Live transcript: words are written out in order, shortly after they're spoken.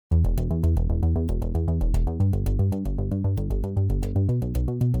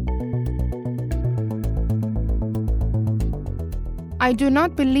I do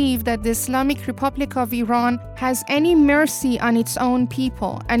not believe that the Islamic Republic of Iran has any mercy on its own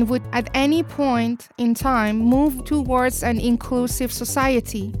people and would at any point in time move towards an inclusive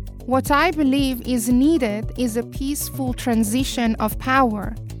society. What I believe is needed is a peaceful transition of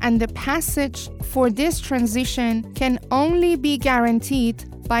power, and the passage for this transition can only be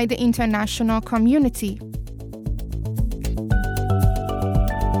guaranteed by the international community.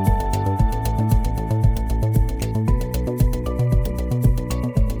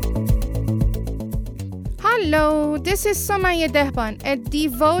 Hello, this is Somaya Dehban, a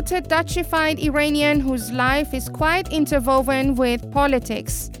devoted Dutchified Iranian whose life is quite interwoven with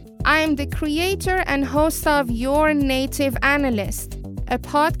politics. I am the creator and host of Your Native Analyst, a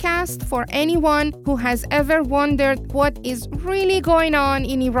podcast for anyone who has ever wondered what is really going on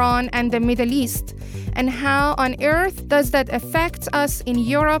in Iran and the Middle East, and how on earth does that affect us in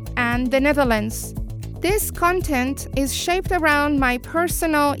Europe and the Netherlands. This content is shaped around my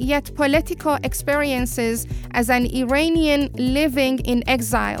personal yet political experiences as an Iranian living in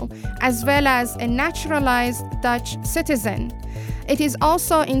exile, as well as a naturalized Dutch citizen. It is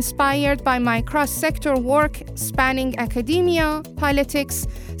also inspired by my cross-sector work spanning academia, politics,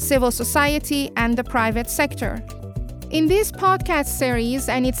 civil society, and the private sector. In this podcast series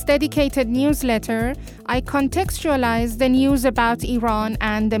and its dedicated newsletter, I contextualize the news about Iran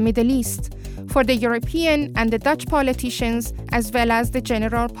and the Middle East for the European and the Dutch politicians as well as the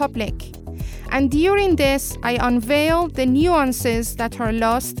general public. And during this, I unveil the nuances that are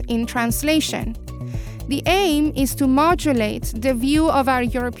lost in translation. The aim is to modulate the view of our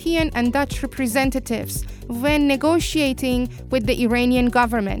European and Dutch representatives when negotiating with the Iranian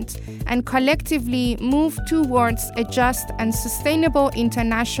government and collectively move towards a just and sustainable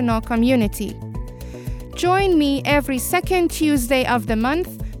international community. Join me every second Tuesday of the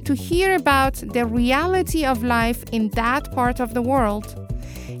month to hear about the reality of life in that part of the world.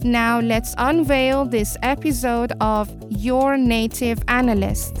 Now let's unveil this episode of Your Native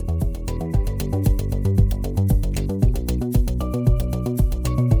Analyst.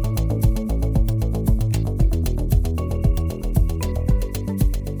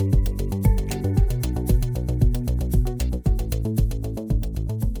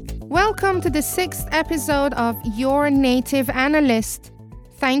 Welcome to the sixth episode of Your Native Analyst.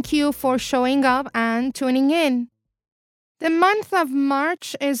 Thank you for showing up and tuning in. The month of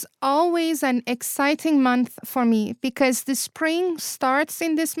March is always an exciting month for me because the spring starts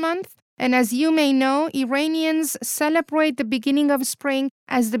in this month, and as you may know, Iranians celebrate the beginning of spring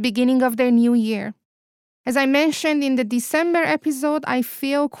as the beginning of their new year. As I mentioned in the December episode, I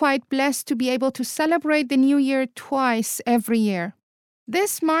feel quite blessed to be able to celebrate the new year twice every year.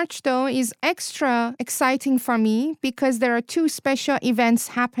 This March, though, is extra exciting for me because there are two special events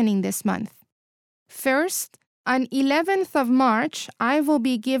happening this month. First, on 11th of March, I will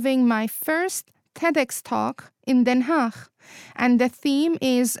be giving my first TEDx talk in Den Haag, and the theme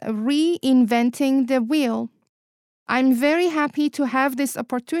is Reinventing the Wheel. I'm very happy to have this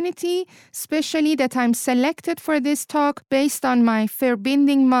opportunity, especially that I'm selected for this talk based on my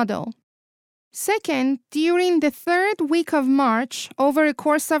verbinding model. Second, during the third week of March, over a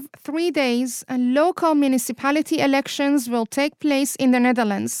course of 3 days, local municipality elections will take place in the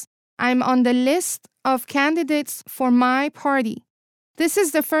Netherlands. I'm on the list of candidates for my party. This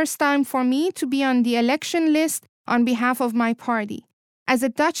is the first time for me to be on the election list on behalf of my party. As a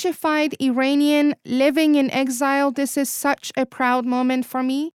Dutchified Iranian living in exile, this is such a proud moment for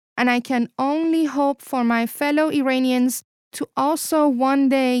me, and I can only hope for my fellow Iranians to also one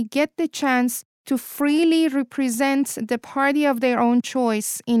day get the chance to freely represent the party of their own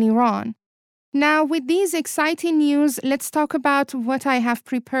choice in Iran. Now, with these exciting news, let's talk about what I have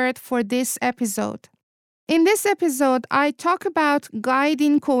prepared for this episode. In this episode, I talk about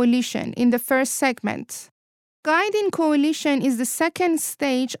Guiding Coalition in the first segment. Guiding Coalition is the second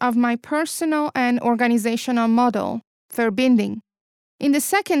stage of my personal and organizational model, verbinding. In the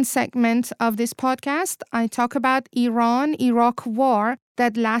second segment of this podcast, I talk about Iran-Iraq war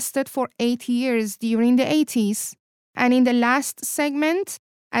that lasted for 8 years during the 80s. And in the last segment,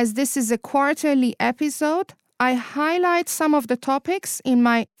 as this is a quarterly episode, I highlight some of the topics in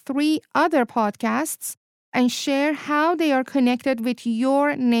my 3 other podcasts and share how they are connected with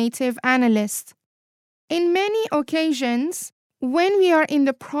Your Native Analyst. In many occasions, when we are in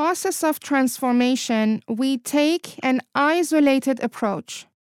the process of transformation, we take an isolated approach.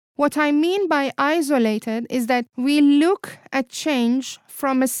 What I mean by isolated is that we look at change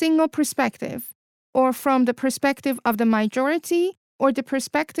from a single perspective, or from the perspective of the majority, or the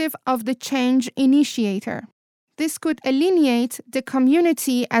perspective of the change initiator. This could alienate the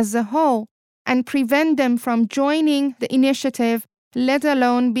community as a whole and prevent them from joining the initiative let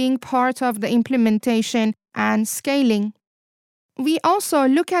alone being part of the implementation and scaling. We also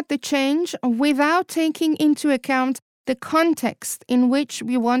look at the change without taking into account the context in which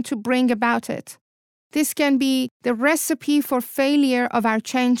we want to bring about it. This can be the recipe for failure of our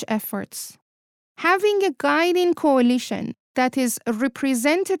change efforts. Having a guiding coalition that is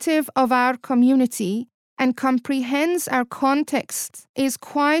representative of our community and comprehends our context is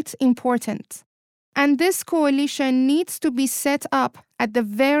quite important. And this coalition needs to be set up at the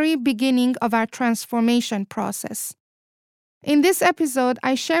very beginning of our transformation process. In this episode,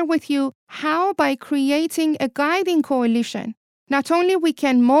 I share with you how by creating a guiding coalition, not only we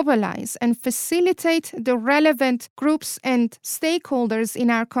can mobilize and facilitate the relevant groups and stakeholders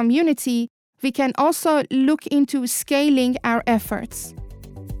in our community, we can also look into scaling our efforts.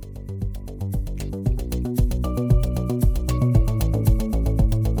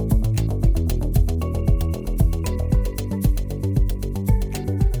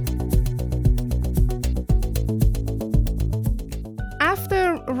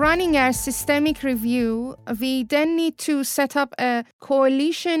 After running our systemic review, we then need to set up a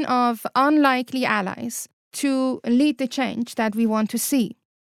coalition of unlikely allies to lead the change that we want to see.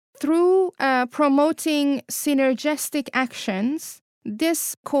 Through promoting synergistic actions,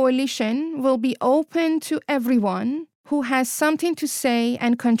 this coalition will be open to everyone who has something to say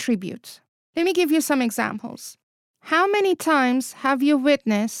and contribute. Let me give you some examples. How many times have you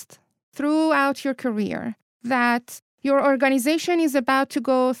witnessed throughout your career that your organization is about to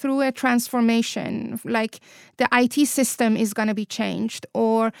go through a transformation, like the IT system is going to be changed,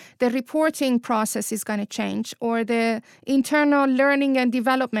 or the reporting process is going to change, or the internal learning and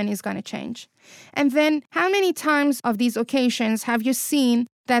development is going to change? And then how many times of these occasions have you seen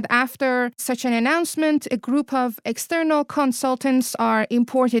that after such an announcement, a group of external consultants are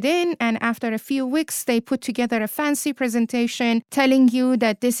imported in, and after a few weeks, they put together a fancy presentation telling you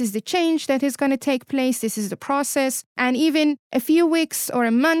that this is the change that is going to take place, this is the process, and even a few weeks or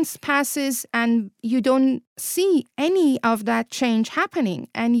a month passes and you don't see any of that change happening,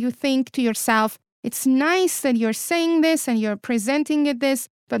 and you think to yourself, it's nice that you're saying this and you're presenting it this,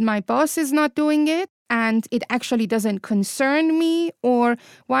 but my boss is not doing it, and it actually doesn't concern me, or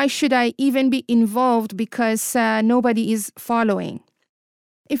why should I even be involved because nobody is following?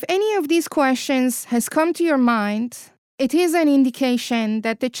 If any of these questions has come to your mind, it is an indication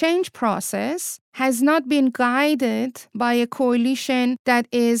that the change process has not been guided by a coalition that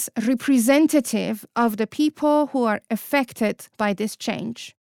is representative of the people who are affected by this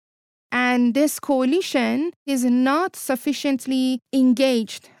change. And this coalition is not sufficiently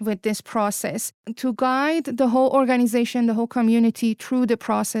engaged with this process to guide the whole organization, the whole community through the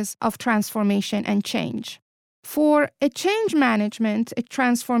process of transformation and change. For a change management, a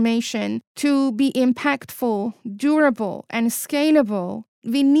transformation to be impactful, durable, and scalable,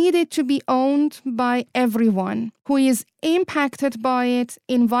 we need it to be owned by everyone who is impacted by it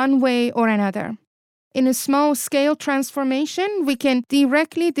in one way or another. In a small-scale transformation, we can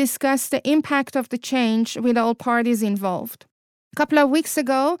directly discuss the impact of the change with all parties involved. A couple of weeks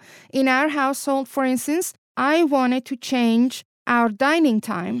ago, in our household, for instance, I wanted to change our dining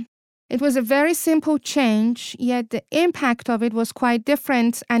time. It was a very simple change, yet the impact of it was quite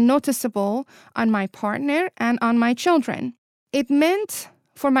different and noticeable on my partner and on my children. It meant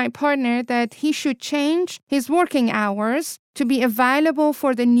for my partner that he should change his working hours to be available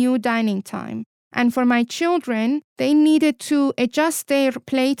for the new dining time. And for my children, they needed to adjust their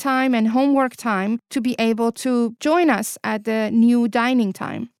playtime and homework time to be able to join us at the new dining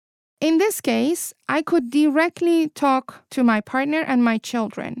time. In this case, I could directly talk to my partner and my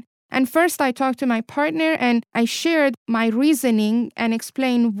children. And first I talked to my partner and I shared my reasoning and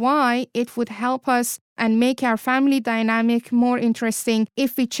explained why it would help us and make our family dynamic more interesting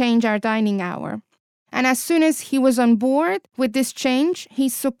if we change our dining hour. And as soon as he was on board with this change, he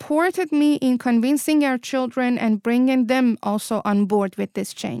supported me in convincing our children and bringing them also on board with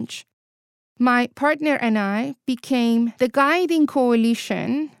this change. My partner and I became the guiding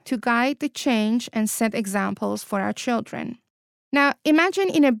coalition to guide the change and set examples for our children. Now, imagine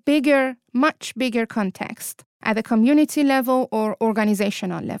in a bigger, much bigger context, at a community level or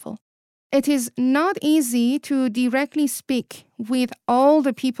organizational level. It is not easy to directly speak with all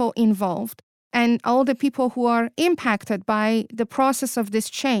the people involved and all the people who are impacted by the process of this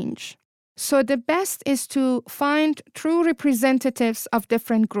change. So the best is to find true representatives of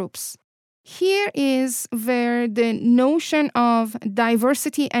different groups. Here is where the notion of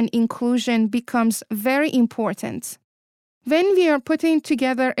diversity and inclusion becomes very important. When we are putting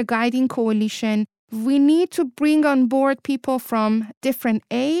together a guiding coalition, we need to bring on board people from different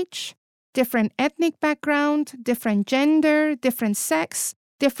age, different ethnic background, different gender, different sex,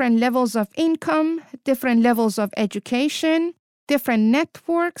 different levels of income, different levels of education, different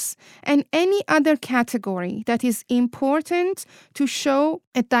networks, and any other category that is important to show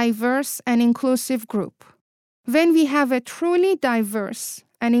a diverse and inclusive group. When we have a truly diverse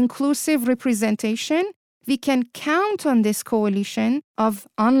and inclusive representation, we can count on this coalition of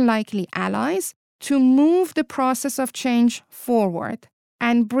unlikely allies to move the process of change forward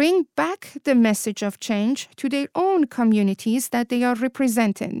and bring back the message of change to their own communities that they are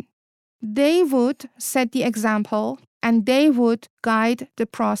representing. They would set the example and they would guide the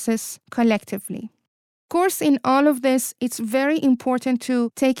process collectively. Of course, in all of this, it's very important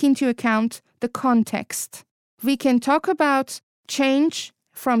to take into account the context. We can talk about change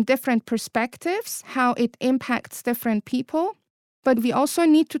from different perspectives, how it impacts different people, but we also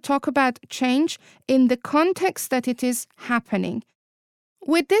need to talk about change in the context that it is happening.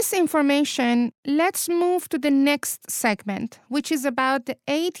 With this information, let's move to the next segment, which is about the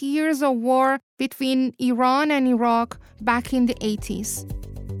 8 years of war between Iran and Iraq back in the 80s.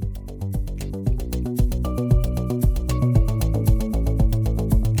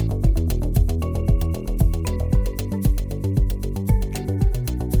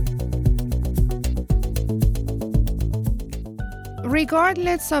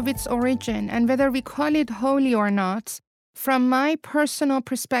 Regardless of its origin and whether we call it holy or not, from my personal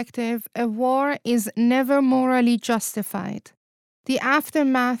perspective, a war is never morally justified. The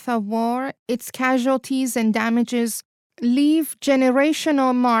aftermath of war, its casualties and damages, leave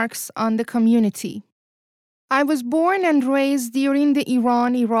generational marks on the community. I was born and raised during the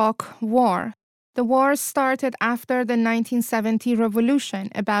Iran-Iraq War. The war started after the 1970 revolution,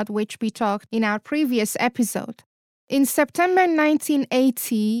 about which we talked in our previous episode. In September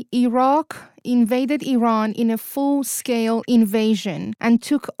 1980, Iraq invaded Iran in a full-scale invasion and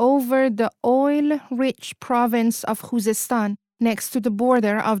took over the oil-rich province of Khuzestan next to the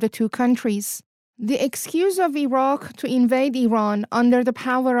border of the two countries. The excuse of Iraq to invade Iran under the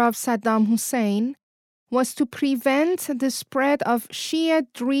power of Saddam Hussein was to prevent the spread of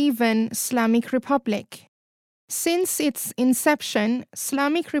Shia-driven Islamic Republic. Since its inception,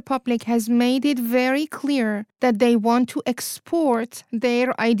 Islamic Republic has made it very clear that they want to export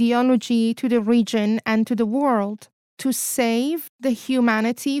their ideology to the region and to the world to save the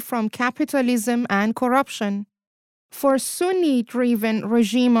humanity from capitalism and corruption. For Sunni-driven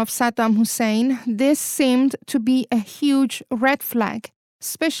regime of Saddam Hussein, this seemed to be a huge red flag,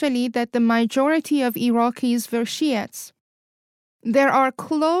 especially that the majority of Iraqis were Shiites. There are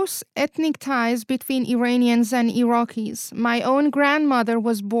close ethnic ties between Iranians and Iraqis. My own grandmother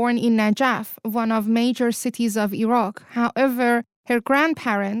was born in Najaf, one of major cities of Iraq. However, her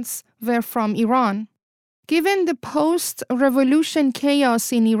grandparents were from Iran. Given the post-revolution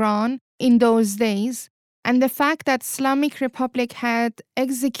chaos in Iran in those days, and the fact that Islamic Republic had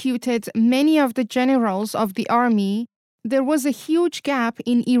executed many of the generals of the army, there was a huge gap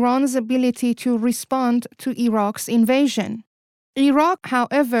in Iran's ability to respond to Iraq's invasion. Iraq,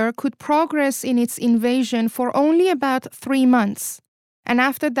 however, could progress in its invasion for only about 3 months. And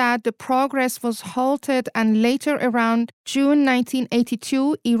after that, the progress was halted, and later around June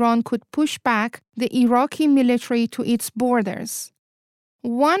 1982, Iran could push back the Iraqi military to its borders.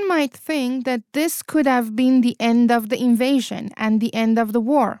 One might think that this could have been the end of the invasion and the end of the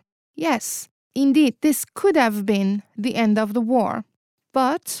war. Yes, indeed, this could have been the end of the war.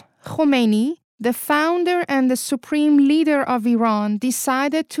 But Khomeini, the founder and the supreme leader of Iran,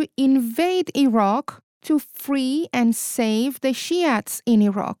 decided to invade Iraq to free and save the Shiites in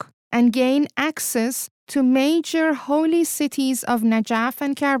Iraq and gain access to major holy cities of Najaf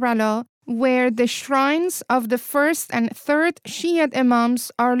and Karbala, where the shrines of the first and third Shiite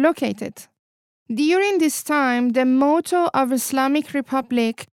imams are located. During this time, the motto of Islamic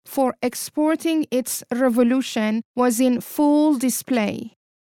Republic for exporting its revolution was in full display.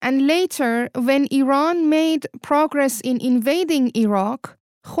 And later, when Iran made progress in invading Iraq,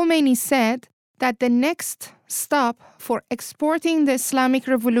 Khomeini said that the next stop for exporting the Islamic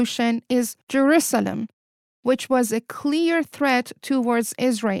Revolution is Jerusalem, which was a clear threat towards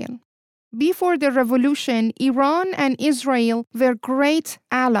Israel. Before the revolution, Iran and Israel were great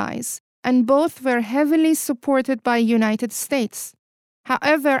allies, and both were heavily supported by the United States.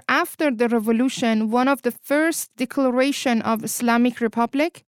 However, after the revolution, one of the first declarations of Islamic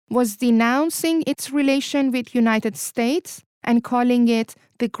Republic was denouncing its relation with United States and calling it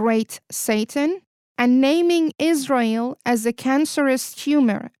the Great Satan, and naming Israel as a cancerous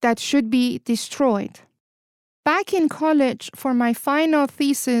tumor that should be destroyed. Back in college, for my final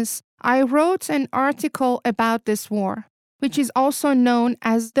thesis, I wrote an article about this war. which is also known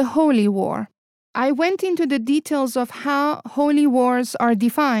as the Holy War. I went into the details of how holy wars are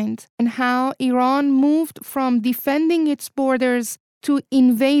defined and how Iran moved from defending its borders to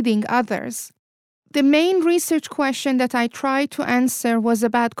invading others. The main research question that I tried to answer was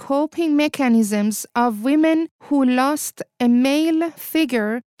about coping mechanisms of women who lost a male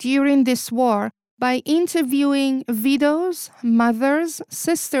figure during this war by interviewing widows, mothers,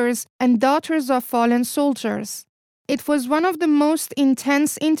 sisters, and daughters of fallen soldiers. It was one of the most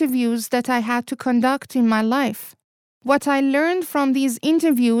intense interviews that I had to conduct in my life. What I learned from these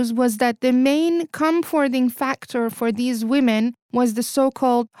interviews was that the main comforting factor for these women was the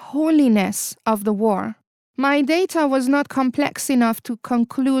so-called holiness of the war. My data was not complex enough to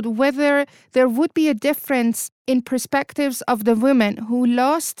conclude whether there would be a difference in perspectives of the women who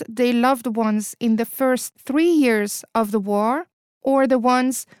lost their loved ones in the first 3 years of the war or the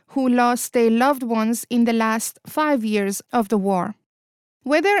ones who lost their loved ones in the last 5 years of the war.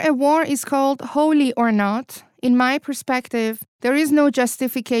 Whether a war is called holy or not, in my perspective, there is no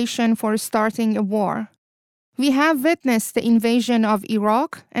justification for starting a war. We have witnessed the invasion of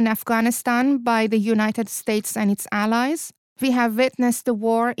Iraq and Afghanistan by the United States and its allies. We have witnessed the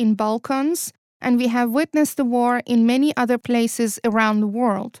war in Balkans, and we have witnessed the war in many other places around the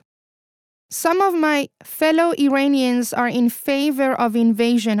world. Some of my fellow Iranians are in favor of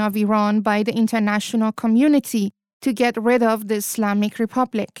invasion of Iran by the international community to get rid of the Islamic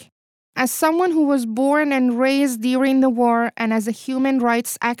Republic. As someone who was born and raised during the war and as a human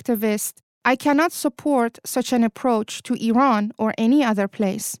rights activist, I cannot support such an approach to Iran or any other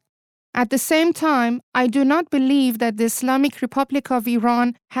place. At the same time, I do not believe that the Islamic Republic of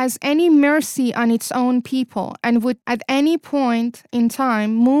Iran has any mercy on its own people and would at any point in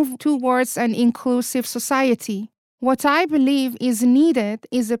time move towards an inclusive society. What I believe is needed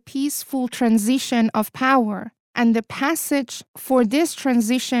is a peaceful transition of power, and the passage for this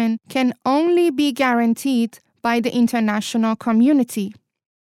transition can only be guaranteed by the international community.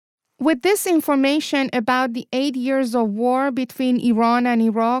 With this information about the 8 years of war between Iran and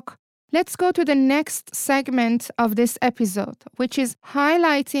Iraq, let's go to the next segment of this episode, which is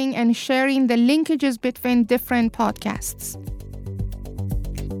highlighting and sharing the linkages between different podcasts.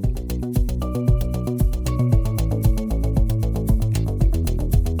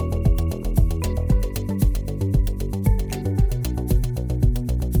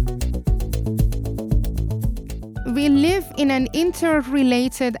 We live in an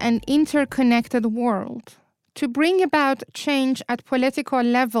interrelated and interconnected world. To bring about change at political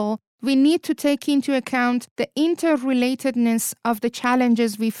level, we need to take into account the interrelatedness of the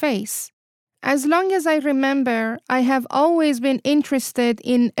challenges we face. As long as I remember, I have always been interested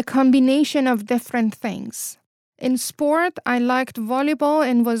in a combination of different things. In sport, I liked volleyball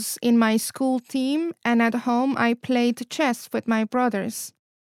and was in my school team, and at home I played chess with my brothers.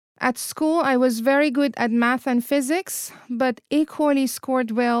 At school, I was very good at math and physics, but equally scored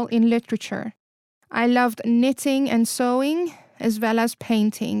well in literature. I loved knitting and sewing, as well as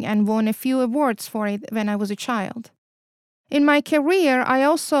painting, and won a few awards for it when I was a child. In my career, I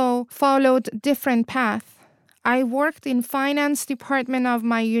also followed different paths. I worked in finance department of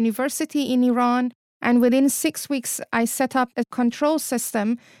my university in Iran, and within 6 weeks, I set up a control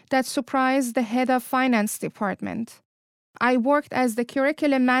system that surprised the head of finance department. I worked as the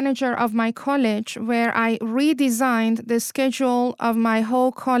curriculum manager of my college, where I redesigned the schedule of my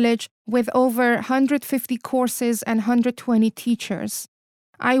whole college with over 150 courses and 120 teachers.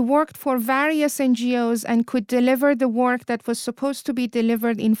 I worked for various NGOs and could deliver the work that was supposed to be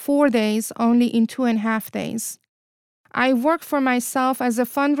delivered in 4 days, only in 2.5 days. I worked for myself as a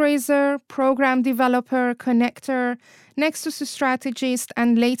fundraiser, program developer, connector, Nexus strategist,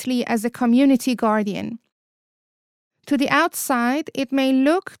 and lately as a community guardian. To the outside, it may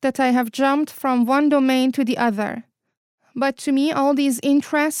look that I have jumped from one domain to the other. But to me, all these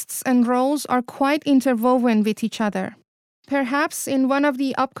interests and roles are quite interwoven with each other. Perhaps in one of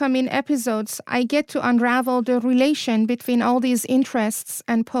the upcoming episodes, I get to unravel the relation between all these interests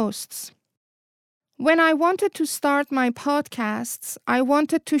and posts. When I wanted to start my podcasts, I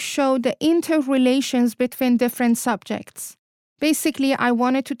wanted to show the interrelations between different subjects. Basically, I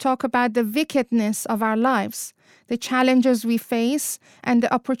wanted to talk about the wickedness of our lives, the challenges we face, and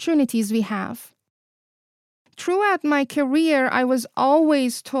the opportunities we have. Throughout my career, I was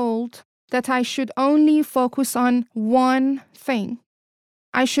always told that I should only focus on one thing.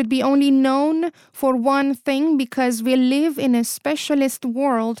 I should be only known for one thing because we live in a specialist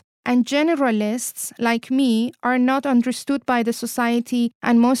world and generalists like me are not understood by the society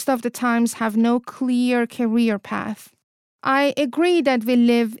and most of the times have no clear career path. I agree that we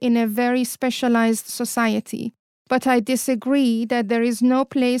live in a very specialized society, but I disagree that there is no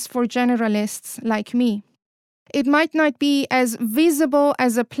place for generalists like me. It might not be as visible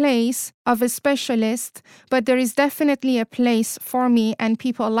as a place of a specialist, but there is definitely a place for me and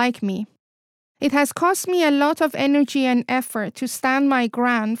people like me. It has cost me a lot of energy and effort to stand my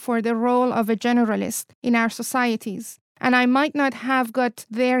ground for the role of a generalist in our societies, and I might not have got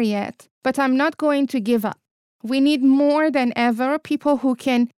there yet, but I'm not going to give up. We need more than ever people who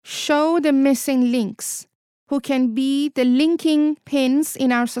can show the missing links, who can be the linking pins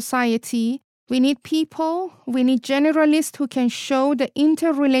in our society. We need generalists who can show the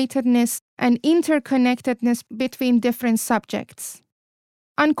interrelatedness and interconnectedness between different subjects.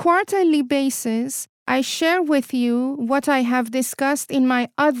 On quarterly basis, I share with you what I have discussed in my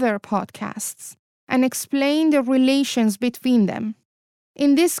other podcasts and explain the relations between them.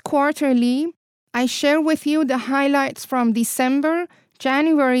 In this quarterly, I share with you the highlights from December,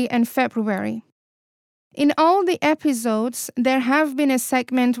 January, and February. In all the episodes, there have been a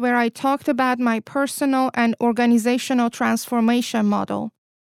segment where I talked about my personal and organizational transformation model.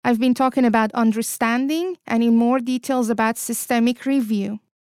 I've been talking about understanding and in more details about systemic review.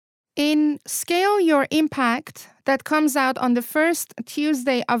 In Scale Your Impact, that comes out on the first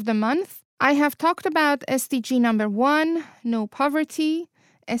Tuesday of the month, I have talked about SDG number 1, no poverty,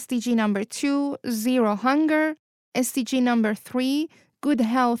 SDG number 2, zero hunger, SDG number 3, good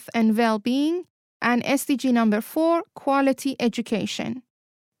health and well-being, and SDG number 4, quality education.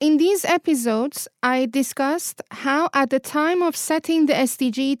 In these episodes, I discussed how at the time of setting the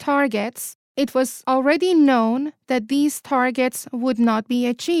SDG targets, it was already known that these targets would not be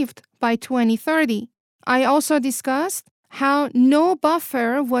achieved by 2030. I also discussed how no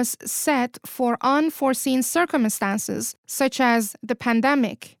buffer was set for unforeseen circumstances, such as the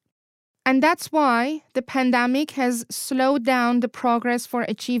pandemic. And that's why the pandemic has slowed down the progress for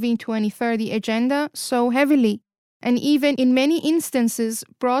achieving 2030 agenda so heavily, and even in many instances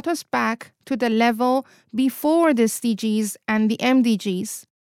brought us back to the level before the SDGs and the MDGs.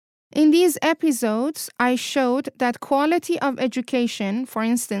 In these episodes, I showed that quality of education, for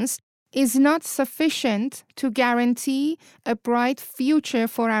instance, is not sufficient to guarantee a bright future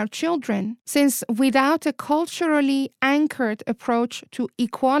for our children, since without a culturally anchored approach to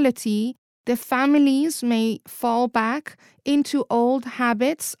equality, the families may fall back into old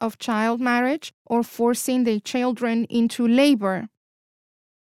habits of child marriage or forcing their children into labor.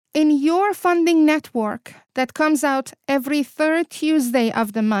 In your funding network that comes out every third Tuesday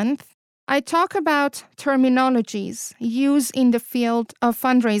of the month, I talk about terminologies used in the field of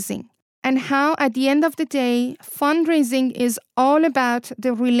fundraising and how at the end of the day, fundraising is all about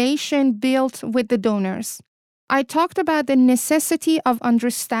the relation built with the donors. I talked about the necessity of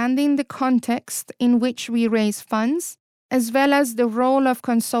understanding the context in which we raise funds, as well as the role of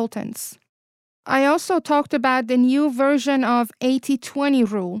consultants. I also talked about the new version of 80-20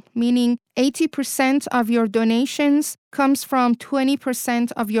 rule, meaning 80% of your donations comes from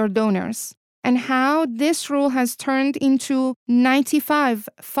 20% of your donors, and how this rule has turned into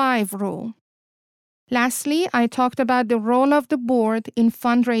 95-5 rule. Lastly, I talked about the role of the board in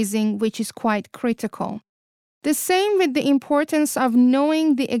fundraising, which is quite critical. The same with the importance of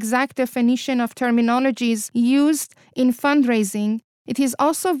knowing the exact definition of terminologies used in fundraising. It is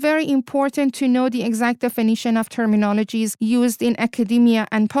also very important to know the exact definition of terminologies used in academia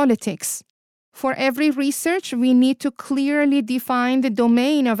and politics. For every research, we need to clearly define the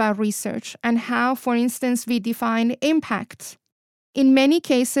domain of our research and how, for instance, we define impact. In many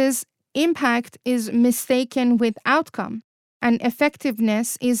cases, impact is mistaken with outcome, and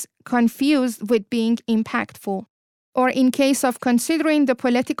effectiveness is confused with being impactful. Or in case of considering the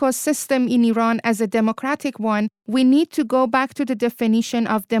political system in Iran as a democratic one, we need to go back to the definition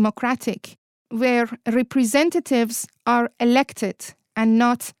of democratic, where representatives are elected and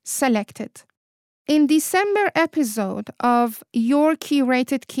not selected. In December episode of Your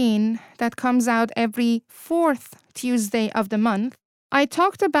Curated Kin that comes out every fourth Tuesday of the month, I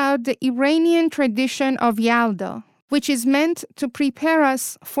talked about the Iranian tradition of Yalda, which is meant to prepare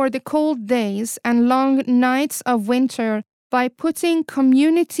us for the cold days and long nights of winter by putting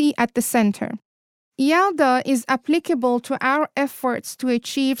community at the center. Yalda is applicable to our efforts to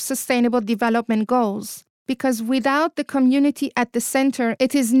achieve sustainable development goals, because without the community at the center,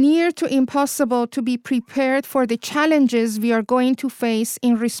 it is near to impossible to be prepared for the challenges we are going to face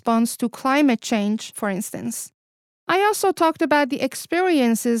in response to climate change, for instance. I also talked about the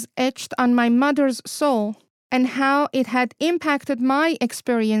experiences etched on my mother's soul and how it had impacted my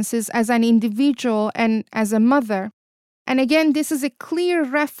experiences as an individual and as a mother. And again, this is a clear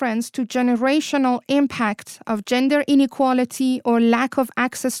reference to generational impact of gender inequality or lack of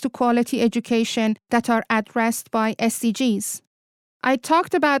access to quality education that are addressed by SDGs. I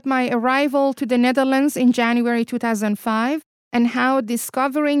talked about my arrival to the Netherlands in January 2005 and how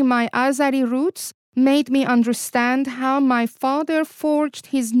discovering my Azari roots made me understand how my father forged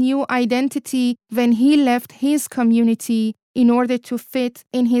his new identity when he left his community in order to fit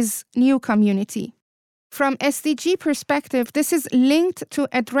in his new community. From SDG perspective, this is linked to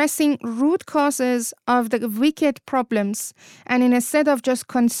addressing root causes of the wicked problems. And instead of just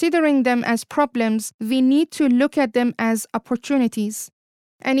considering them as problems, we need to look at them as opportunities.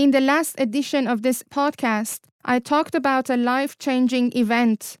 And in the last edition of this podcast, I talked about a life-changing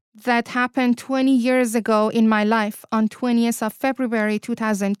event that happened 20 years ago in my life on 20th of February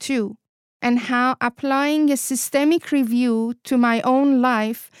 2002. And how applying a systemic review to my own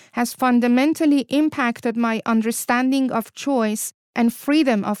life has fundamentally impacted my understanding of choice and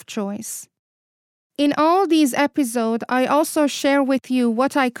freedom of choice. In all these episodes, I also share with you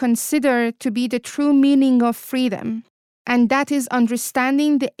what I consider to be the true meaning of freedom, and that is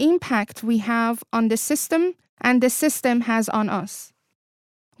understanding the impact we have on the system and the system has on us.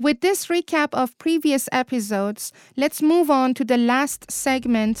 With this recap of previous episodes, let's move on to the last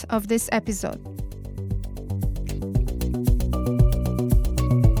segment of this episode.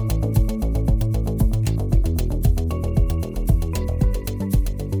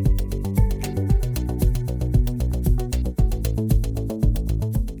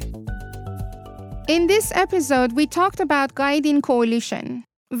 In this episode, we talked about guiding coalition.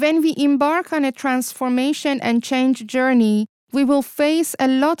 When we embark on a transformation and change journey, we will face a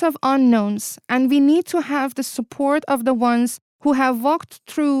lot of unknowns, and we need to have the support of the ones who have walked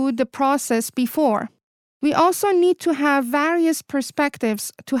through the process before. We also need to have various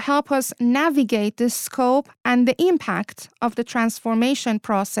perspectives to help us navigate the scope and the impact of the transformation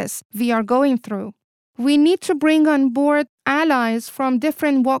process we are going through. We need to bring on board allies from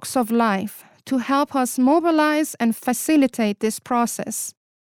different walks of life to help us mobilize and facilitate this process.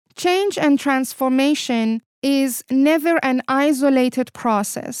 Change and transformation is never an isolated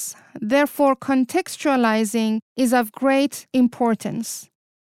process. Therefore, contextualizing is of great importance.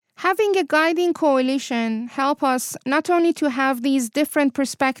 Having a guiding coalition helps us not only to have these different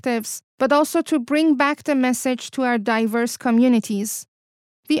perspectives, but also to bring back the message to our diverse communities.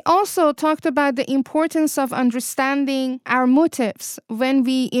 We also talked about the importance of understanding our motives when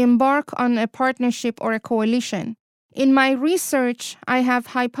we embark on a partnership or a coalition. In my research, I have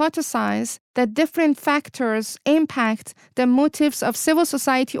hypothesized that different factors impact the motives of civil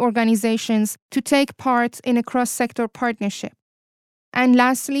society organizations to take part in a cross-sector partnership. And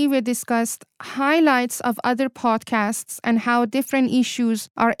lastly, we discussed highlights of other podcasts and how different issues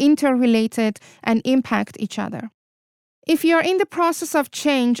are interrelated and impact each other. If you're in the process of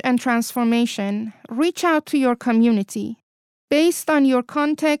change and transformation, reach out to your community. Based on your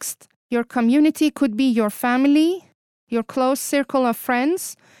context, your community could be your family, your close circle of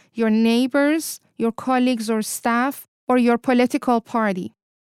friends, your neighbors, your colleagues or staff, or your political party.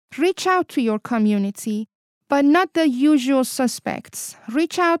 Reach out to your community, but not the usual suspects.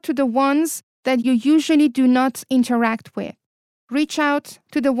 Reach out to the ones that you usually do not interact with. Reach out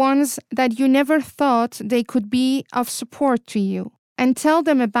to the ones that you never thought they could be of support to you, and tell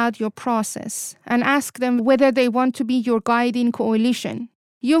them about your process and ask them whether they want to be your guiding coalition.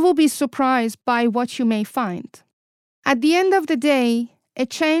 You will be surprised by what you may find. At the end of the day, a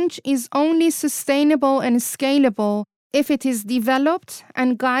change is only sustainable and scalable if it is developed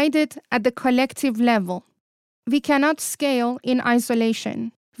and guided at the collective level. We cannot scale in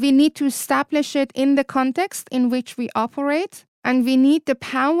isolation. We need to establish it in the context in which we operate, and we need the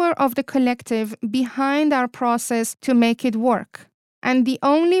power of the collective behind our process to make it work. And the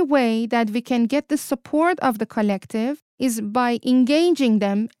only way that we can get the support of the collective is by engaging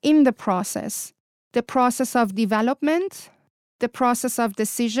them in the process of development, the process of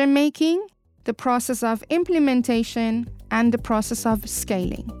decision-making, the process of implementation, and the process of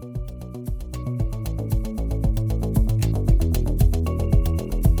scaling.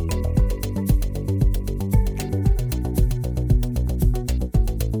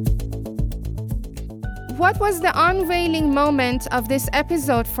 What was the unveiling moment of this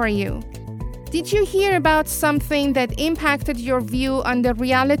episode for you? Did you hear about something that impacted your view on the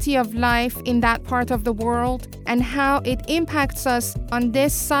reality of life in that part of the world and how it impacts us on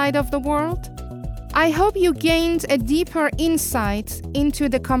this side of the world? I hope you gained a deeper insight into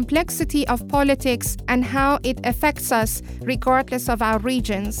the complexity of politics and how it affects us regardless of our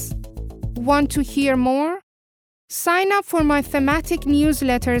regions. Want to hear more? Sign up for my thematic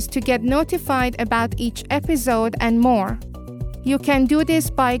newsletters to get notified about each episode and more. You can do this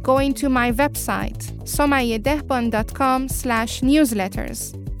by going to my website,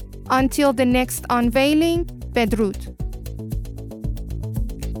 somayedehban.com/newsletters. Until the next unveiling, Bedrood.